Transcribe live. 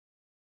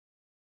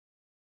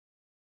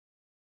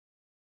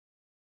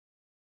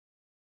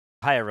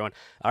Hi, everyone.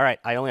 All right,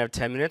 I only have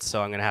 10 minutes,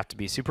 so I'm going to have to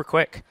be super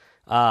quick.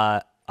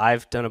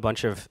 I've done a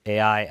bunch of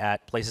AI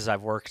at places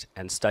I've worked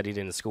and studied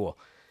in school.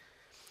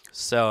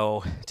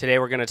 So today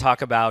we're going to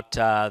talk about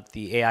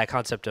the AI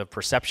concept of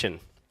perception.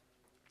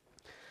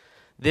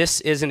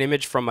 This is an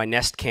image from my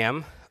Nest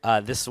Cam.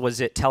 This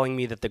was it telling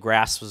me that the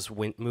grass was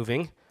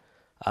moving.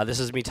 This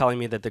is me telling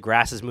me that the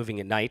grass is moving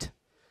at night.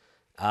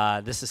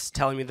 This is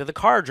telling me that the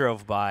car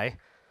drove by,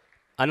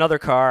 another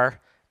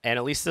car, and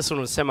at least this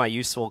one was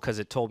semi-useful because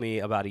it told me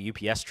about a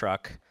UPS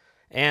truck.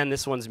 And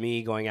this one's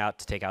me going out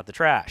to take out the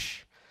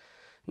trash.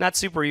 Not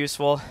super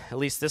useful. At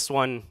least this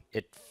one,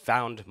 it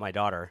found my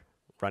daughter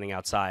running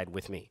outside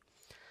with me.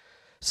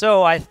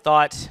 So I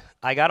thought,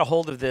 I got a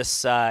hold of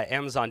this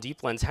Amazon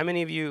DeepLens. How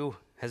many of you,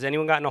 has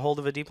anyone gotten a hold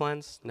of a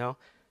DeepLens? No?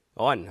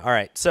 One. All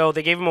right. So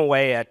they gave them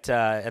away at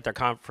their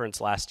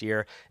conference last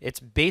year. It's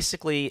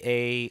basically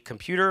a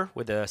computer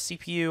with a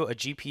CPU, a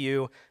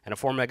GPU, and a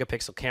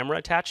 4-megapixel camera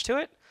attached to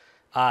it.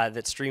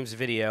 That streams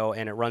video,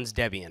 and it runs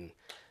Debian,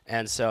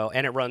 and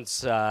it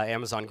runs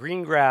Amazon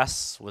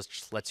Greengrass,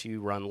 which lets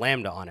you run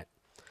Lambda on it.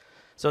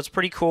 So it's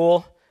pretty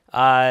cool.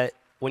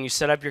 When you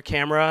set up your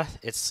camera,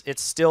 it's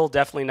still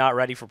definitely not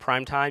ready for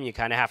prime time. You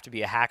kind of have to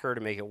be a hacker to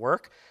make it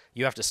work.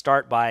 You have to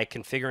start by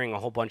configuring a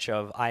whole bunch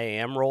of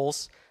IAM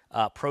roles.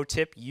 Pro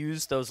tip: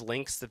 use those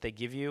links that they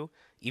give you,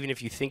 even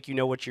if you think you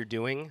know what you're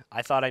doing.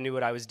 I thought I knew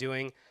what I was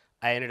doing.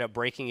 I ended up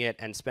breaking it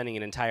and spending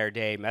an entire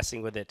day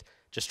messing with it,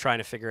 just trying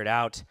to figure it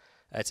out.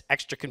 It's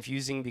extra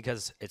confusing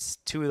because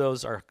two of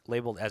those are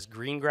labeled as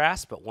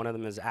Greengrass, but one of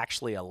them is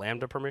actually a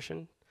Lambda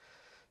permission.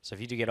 So if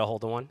you do get a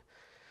hold of one.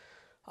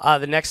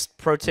 The next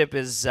pro tip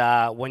is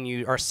when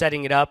you are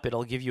setting it up,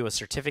 it'll give you a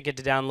certificate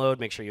to download.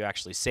 Make sure you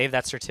actually save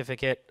that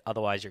certificate.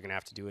 Otherwise, you're going to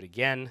have to do it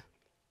again.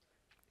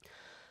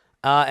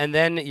 And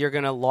then you're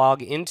going to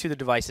log into the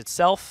device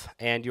itself,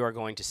 and you are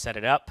going to set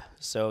it up.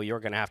 So you're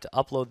going to have to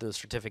upload those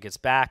certificates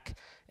back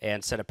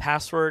and set a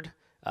password.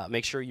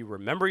 Make sure you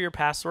remember your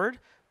password,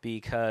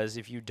 because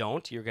if you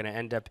don't, you're going to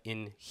end up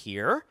in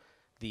here,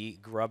 the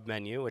grub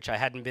menu, which I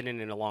hadn't been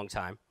in a long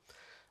time.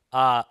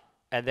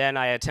 And then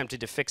I attempted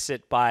to fix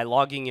it by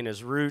logging in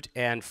as root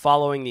and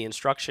following the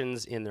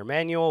instructions in their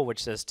manual,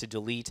 which says to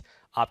delete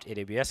opt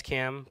AWS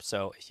cam.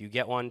 So if you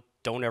get one,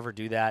 don't ever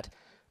do that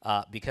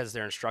because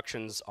their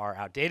instructions are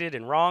outdated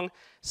and wrong.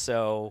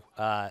 So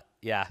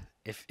yeah,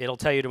 if it'll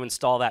tell you to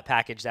install that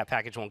package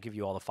won't give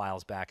you all the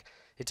files back.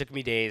 It took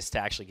me days to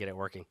actually get it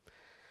working.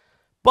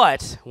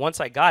 But once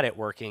I got it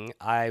working,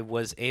 I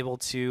was able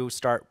to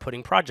start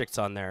putting projects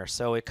on there.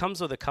 So it comes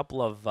with a couple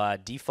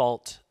of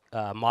default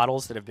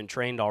models that have been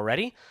trained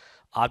already.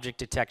 Object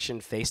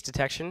detection, face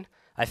detection.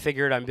 I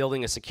figured I'm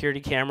building a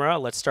security camera.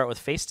 Let's start with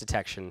face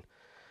detection.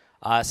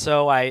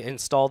 So I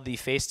installed the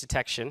face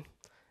detection.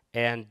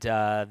 And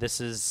this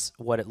is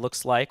what it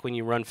looks like when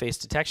you run face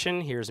detection.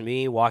 Here's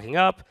me walking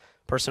up,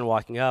 person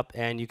walking up,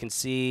 and you can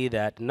see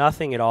that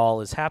nothing at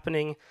all is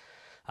happening.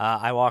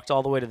 I walked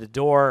all the way to the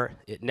door.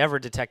 It never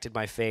detected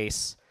my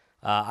face.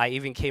 I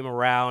even came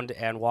around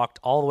and walked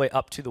all the way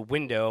up to the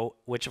window,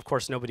 which of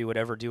course nobody would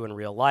ever do in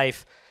real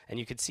life. And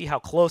you could see how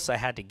close I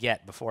had to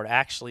get before it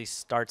actually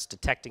starts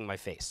detecting my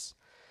face.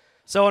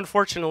 So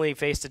unfortunately,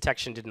 face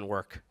detection didn't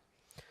work.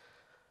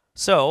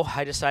 So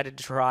I decided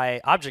to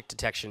try object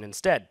detection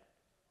instead.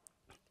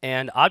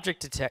 And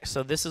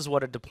so this is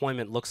what a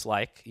deployment looks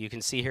like. You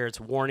can see here it's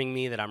warning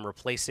me that I'm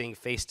replacing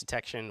face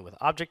detection with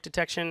object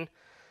detection.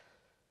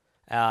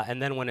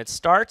 And then when it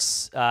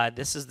starts,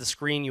 this is the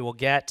screen you will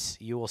get.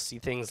 You will see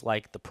things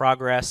like the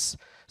progress.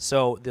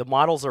 So the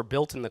models are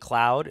built in the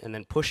cloud and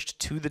then pushed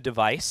to the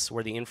device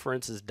where the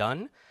inference is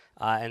done.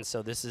 And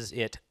so this is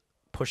it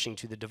pushing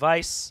to the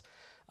device.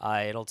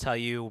 It'll tell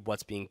you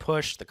what's being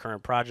pushed, the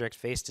current project,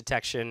 face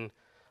detection.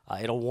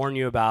 It'll warn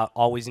you about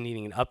always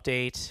needing an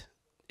update.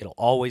 It'll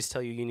always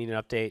tell you need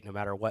an update no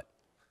matter what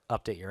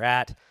update you're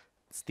at.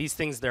 It's these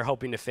things they're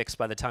hoping to fix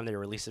by the time they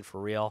release it for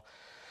real.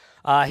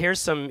 Here's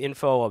some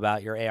info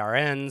about your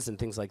ARNs and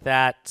things like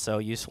that, so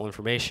useful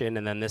information.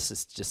 And then this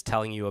is just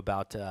telling you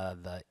about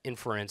the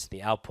inference,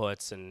 the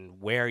outputs,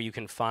 and where you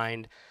can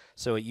find.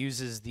 So it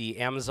uses the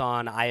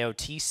Amazon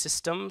IoT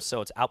system,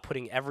 so it's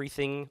outputting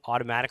everything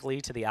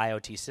automatically to the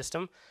IoT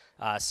system.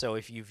 So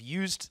if you've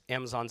used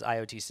Amazon's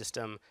IoT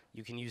system,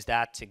 you can use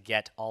that to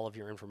get all of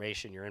your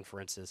information, your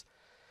inferences.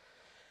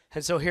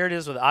 And so here it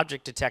is with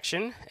object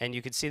detection, and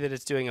you can see that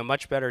it's doing a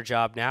much better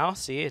job now.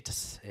 See, it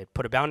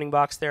put a bounding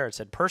box there. It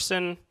said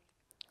person.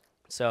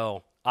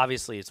 So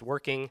obviously it's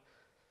working.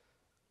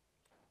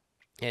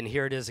 And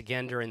here it is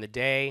again during the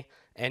day.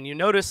 And you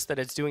notice that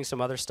it's doing some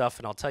other stuff,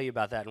 and I'll tell you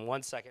about that in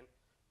 1 second.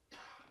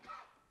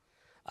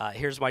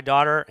 Here's my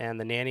daughter and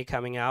the nanny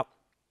coming out.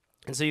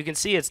 And so you can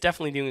see it's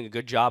definitely doing a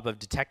good job of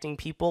detecting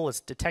people. It's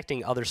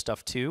detecting other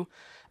stuff too.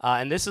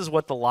 And this is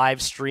what the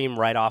live stream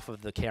right off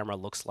of the camera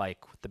looks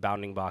like with the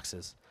bounding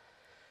boxes.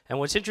 And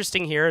what's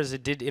interesting here is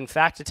it did in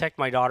fact detect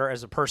my daughter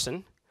as a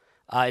person.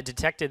 It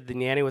detected the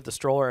nanny with the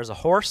stroller as a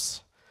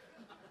horse.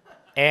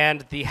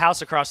 And the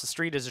house across the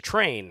street as a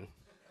train.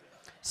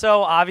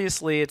 So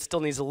obviously it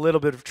still needs a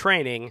little bit of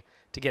training,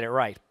 to get it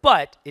right.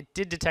 But it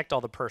did detect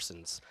all the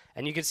persons.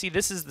 And you can see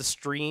this is the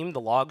stream,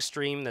 the log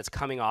stream that's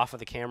coming off of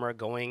the camera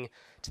going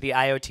to the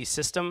IoT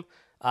system.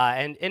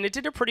 And it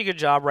did a pretty good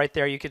job right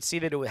there. You could see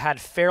that it had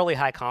fairly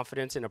high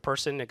confidence in a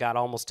person. It got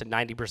almost to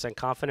 90%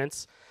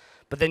 confidence.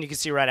 But then you can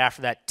see right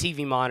after that,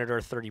 TV monitor,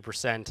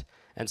 30%,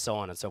 and so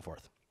on and so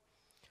forth.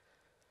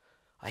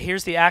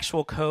 Here's the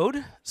actual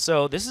code.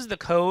 So this is the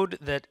code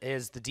that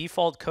is the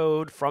default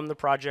code from the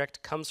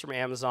project, comes from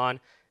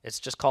Amazon. It's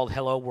just called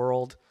Hello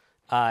World.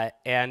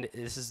 And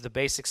this is the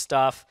basic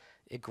stuff.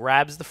 It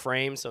grabs the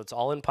frame, so it's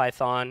all in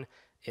Python.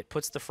 It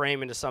puts the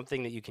frame into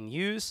something that you can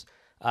use.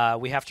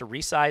 We have to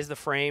resize the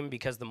frame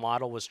because the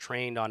model was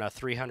trained on a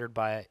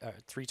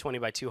 320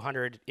 by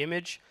 200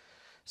 image.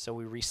 So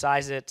we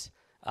resize it.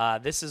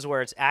 This is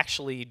where it's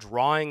actually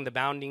drawing the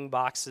bounding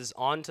boxes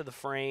onto the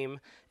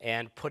frame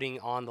and putting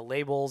on the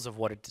labels of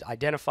what it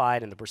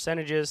identified and the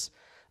percentages.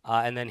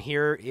 And then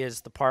here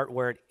is the part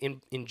where it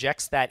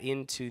injects that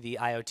into the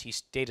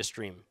IoT data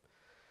stream.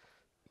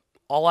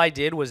 All I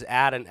did was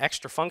add an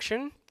extra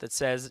function that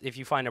says if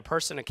you find a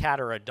person, a cat,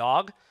 or a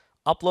dog,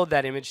 upload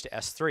that image to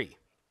S3.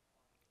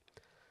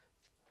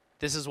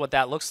 This is what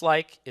that looks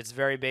like. It's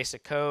very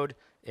basic code.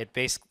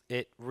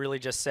 It really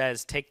just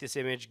says take this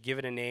image, give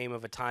it a name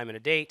of a time and a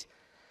date,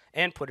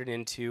 and put it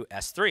into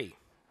S3.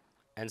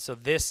 And so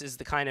this is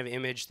the kind of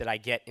image that I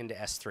get into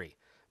S3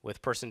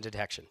 with person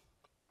detection.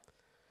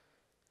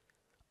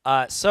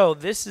 So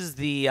this is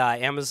the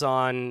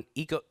Amazon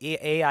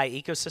AI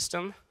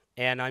ecosystem,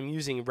 and I'm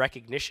using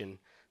recognition.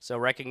 So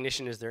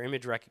recognition is their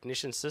image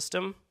recognition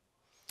system.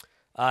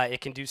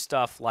 It can do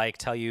stuff like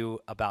tell you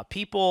about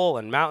people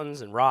and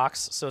mountains and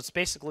rocks. So it's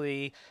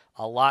basically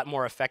a lot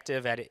more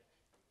effective at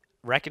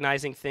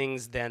recognizing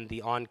things than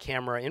the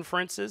on-camera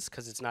inferences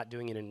because it's not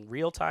doing it in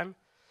real time.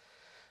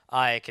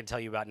 It can tell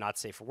you about not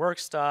safe for work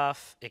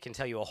stuff. It can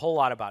tell you a whole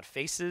lot about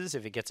faces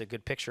if it gets a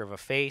good picture of a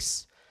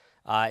face.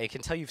 It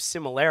can tell you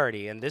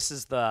similarity, and this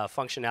is the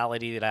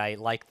functionality that I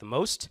like the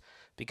most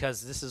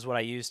because this is what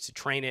I use to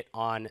train it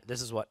on.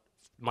 This is what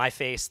my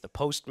face, the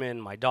postman,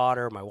 my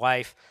daughter, my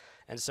wife,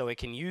 and so it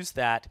can use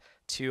that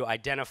to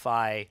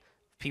identify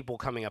people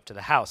coming up to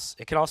the house.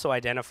 It can also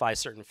identify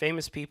certain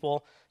famous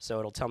people, so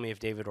it'll tell me if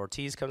David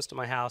Ortiz comes to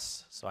my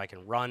house, so I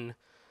can run.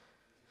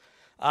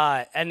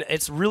 And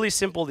it's really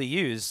simple to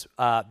use.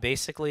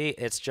 Basically,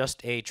 it's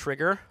just a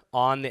trigger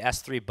on the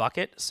S3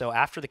 bucket. So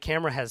after the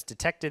camera has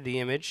detected the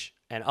image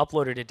and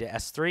uploaded it to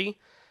S3,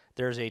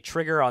 there's a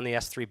trigger on the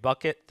S3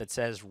 bucket that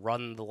says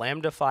run the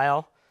Lambda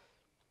file.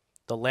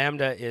 The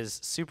Lambda is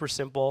super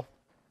simple.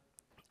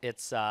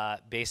 It's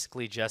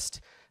basically just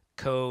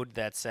code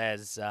that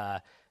says,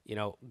 you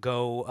know,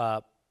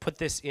 go put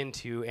this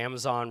into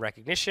Amazon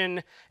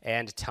recognition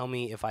and tell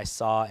me if I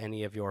saw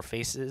any of your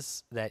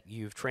faces that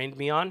you've trained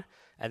me on.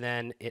 And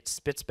then it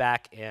spits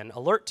back an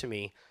alert to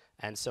me.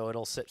 And so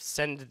it'll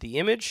send the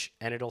image,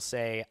 and it'll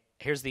say,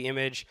 here's the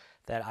image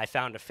that I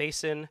found a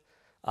face in.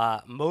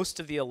 Most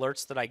of the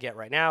alerts that I get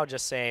right now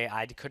just say,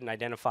 I couldn't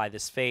identify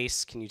this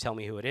face. Can you tell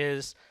me who it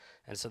is?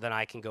 And so then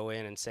I can go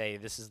in and say,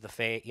 this is the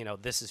face, you know,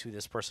 this is who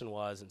this person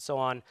was, and so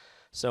on.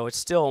 So it's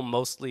still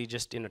mostly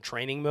just in a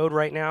training mode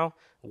right now,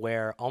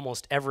 where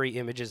almost every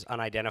image is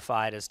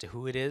unidentified as to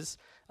who it is,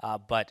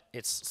 but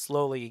it's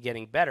slowly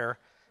getting better.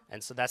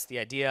 And so that's the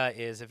idea,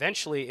 is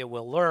eventually it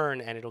will learn,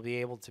 and it'll be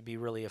able to be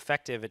really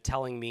effective at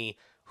telling me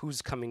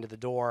who's coming to the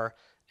door.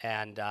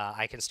 And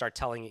I can start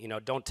telling, you know,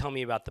 don't tell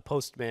me about the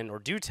postman, or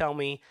do tell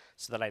me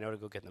so that I know to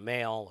go get the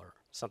mail or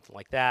something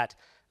like that.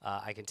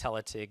 I can tell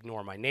it to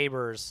ignore my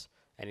neighbors,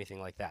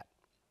 anything like that.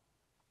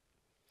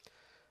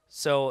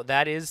 So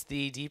that is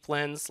the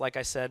DeepLens. Like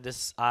I said,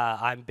 this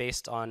I'm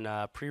based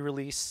on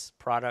pre-release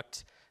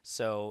product,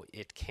 so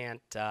it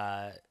can't,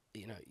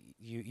 you know,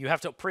 you have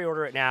to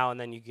pre-order it now, and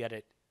then you get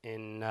it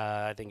in,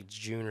 I think it's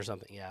June or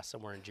something. Yeah,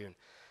 somewhere in June.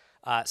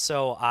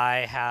 So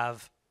I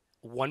have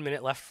 1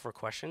 minute left for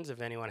questions,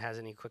 if anyone has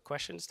any quick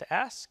questions to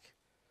ask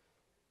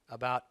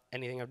about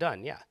anything I've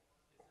done. Yeah.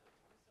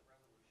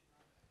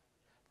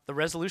 The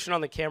resolution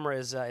on the camera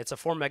is, it's a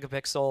 4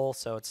 megapixel,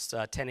 so it's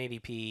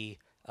 1080p,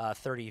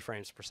 30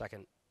 frames per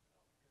second.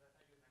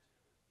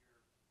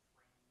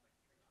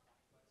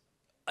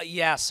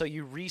 Yeah, so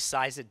you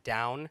resize it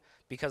down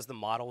because the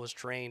model was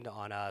trained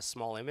on a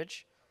small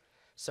image.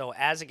 So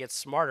as it gets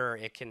smarter,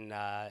 it can,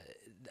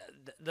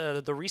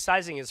 the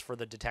resizing is for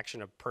the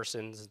detection of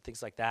persons and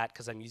things like that,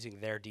 because I'm using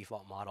their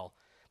default model.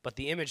 But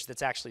the image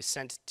that's actually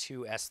sent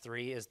to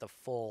S3 is the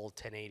full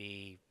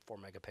 1080 4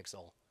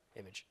 megapixel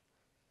image.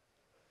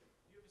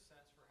 Do you have a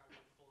sense for how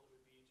difficult it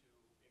would be to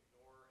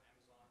ignore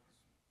Amazon's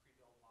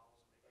pre-built models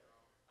and make your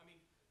own? I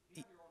mean,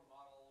 you have your own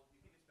model, you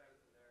think it's better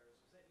than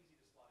theirs. Is that easy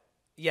to slot in?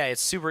 Yeah,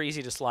 it's super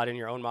easy to slot in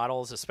your own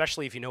models,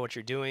 especially if you know what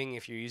you're doing.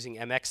 If you're using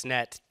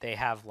MXNet, they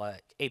have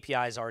like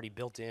APIs already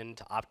built in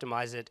to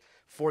optimize it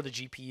for the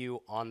GPU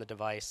on the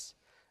device.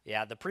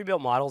 Yeah, the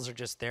pre-built models are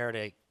just there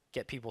to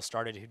get people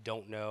started who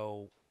don't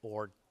know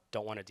or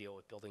don't want to deal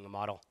with building a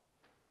model.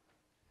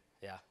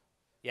 Yeah.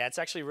 Yeah, it's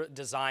actually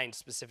designed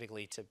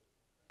specifically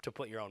to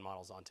put your own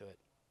models onto it.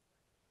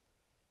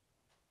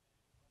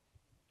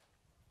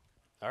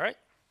 All right.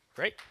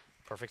 Great.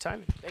 Perfect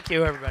timing. Thank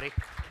you, everybody.